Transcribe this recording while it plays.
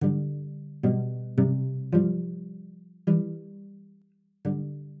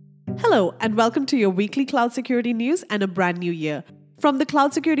Hello, and welcome to your weekly cloud security news and a brand new year. From the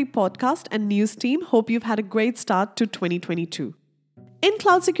Cloud Security Podcast and news team, hope you've had a great start to 2022. In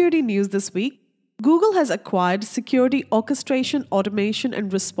cloud security news this week, Google has acquired security orchestration, automation,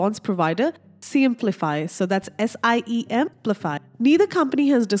 and response provider Siemplify, so that's Siemplify. Neither company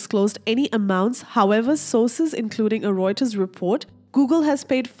has disclosed any amounts. However, sources including a Reuters report, Google has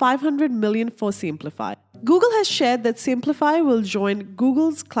paid $500 million for Siemplify. Google has shared that Siemplify will join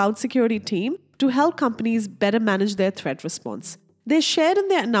Google's cloud security team to help companies better manage their threat response. They shared in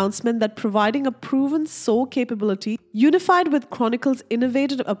their announcement that providing a proven SOAR capability unified with Chronicle's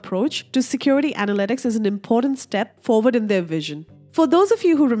innovative approach to security analytics is an important step forward in their vision. For those of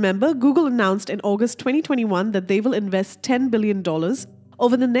you who remember, Google announced in August 2021 that they will invest $10 billion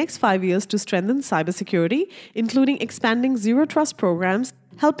over the next 5 years to strengthen cybersecurity, including expanding zero trust programs,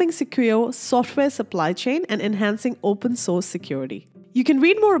 helping secure software supply chain, and enhancing open source security. You can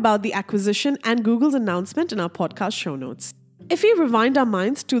read more about the acquisition and Google's announcement in our podcast show notes. If we rewind our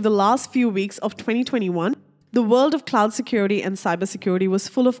minds to the last few weeks of 2021, the world of cloud security and cybersecurity was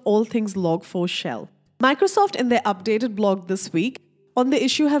full of all things Log4Shell. Microsoft, in their updated blog this week, on the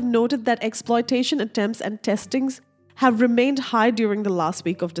issue have noted that exploitation attempts and testings have remained high during the last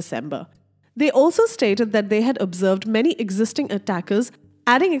week of December. They also stated that they had observed many existing attackers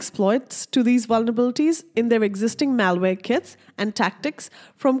adding exploits to these vulnerabilities in their existing malware kits and tactics,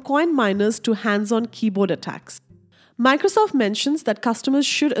 from coin miners to hands-on keyboard attacks. Microsoft mentions that customers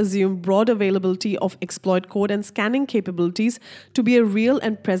should assume broad availability of exploit code and scanning capabilities to be a real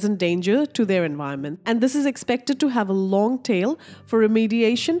and present danger to their environment, and this is expected to have a long tail for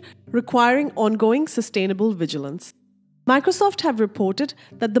remediation, requiring ongoing sustainable vigilance. Microsoft have reported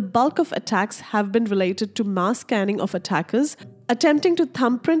that the bulk of attacks have been related to mass scanning of attackers attempting to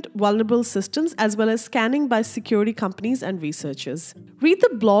thumbprint vulnerable systems, as well as scanning by security companies and researchers. Read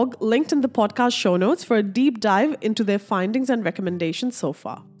the blog linked in the podcast show notes for a deep dive into their findings and recommendations so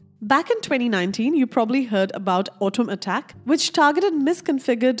far. Back in 2019, you probably heard about Atom Attack, which targeted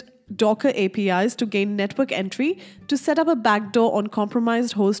misconfigured Docker APIs to gain network entry to set up a backdoor on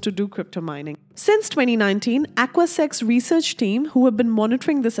compromised hosts to do crypto mining. Since 2019, Aquasec's research team, who have been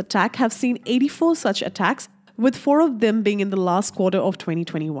monitoring this attack, have seen 84 such attacks, with 4 of them being in the last quarter of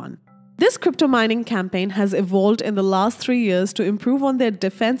 2021. This crypto mining campaign has evolved in the last 3 years to improve on their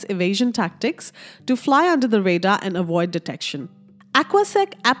defense evasion tactics to fly under the radar and avoid detection.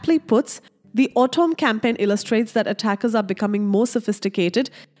 Aquasec aptly puts, the Atom campaign illustrates that attackers are becoming more sophisticated,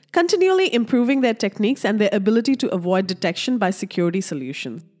 continually improving their techniques and their ability to avoid detection by security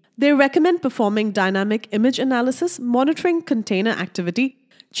solutions. They recommend performing dynamic image analysis, monitoring container activity,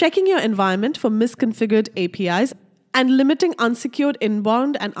 checking your environment for misconfigured APIs, and limiting unsecured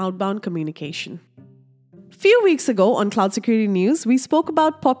inbound and outbound communication. Few weeks ago on Cloud Security News, we spoke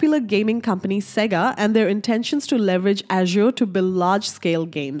about popular gaming company Sega and their intentions to leverage Azure to build large-scale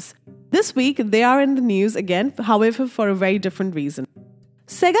games. This week, they are in the news again, however, for a very different reason.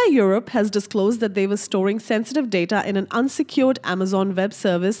 Sega Europe has disclosed that they were storing sensitive data in an unsecured Amazon Web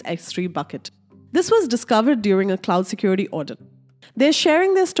Service S3 bucket. This was discovered during a cloud security audit. They're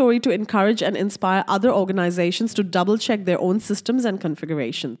sharing their story to encourage and inspire other organizations to double-check their own systems and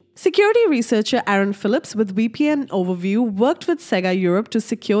configuration. Security researcher Aaron Phillips with VPN Overview worked with Sega Europe to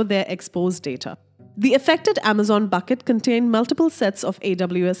secure their exposed data. The affected Amazon bucket contained multiple sets of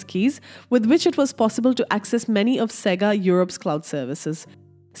AWS keys with which it was possible to access many of Sega Europe's cloud services.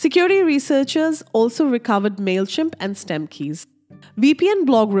 Security researchers also recovered MailChimp and STEM keys. VPN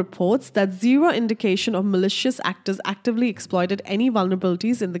blog reports that zero indication of malicious actors actively exploited any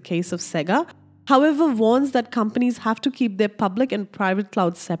vulnerabilities in the case of Sega, however warns that companies have to keep their public and private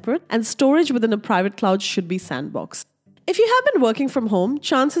clouds separate, and storage within a private cloud should be sandboxed. If you have been working from home,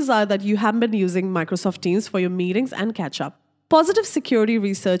 chances are that you haven't been using Microsoft Teams for your meetings and catch-up. Positive security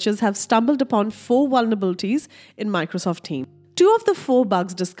researchers have stumbled upon 4 vulnerabilities in Microsoft Teams. 2 of the 4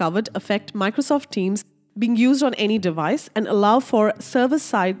 bugs discovered affect Microsoft Teams being used on any device and allow for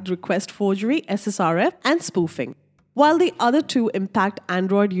server-side request forgery, SSRF, and spoofing, while the other 2 impact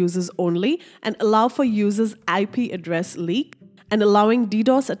Android users only and allow for users' IP address leak and allowing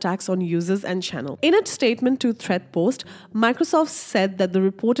DDoS attacks on users and channel. In its statement to ThreatPost, Microsoft said that the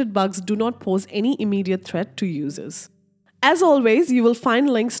reported bugs do not pose any immediate threat to users. As always, you will find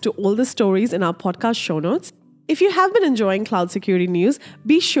links to all the stories in our podcast show notes. If you have been enjoying Cloud Security News,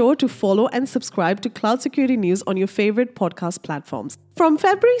 be sure to follow and subscribe to Cloud Security News on your favorite podcast platforms. From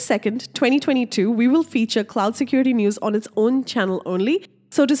February 2nd, 2022, we will feature Cloud Security News on its own channel only.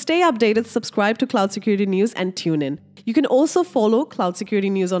 So to stay updated, subscribe to Cloud Security News and tune in. You can also follow Cloud Security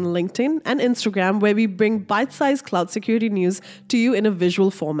News on LinkedIn and Instagram, where we bring bite-sized cloud security news to you in a visual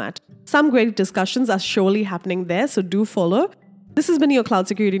format. Some great discussions are surely happening there, so do follow. This has been your Cloud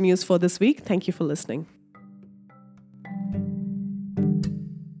Security News for this week. Thank you for listening.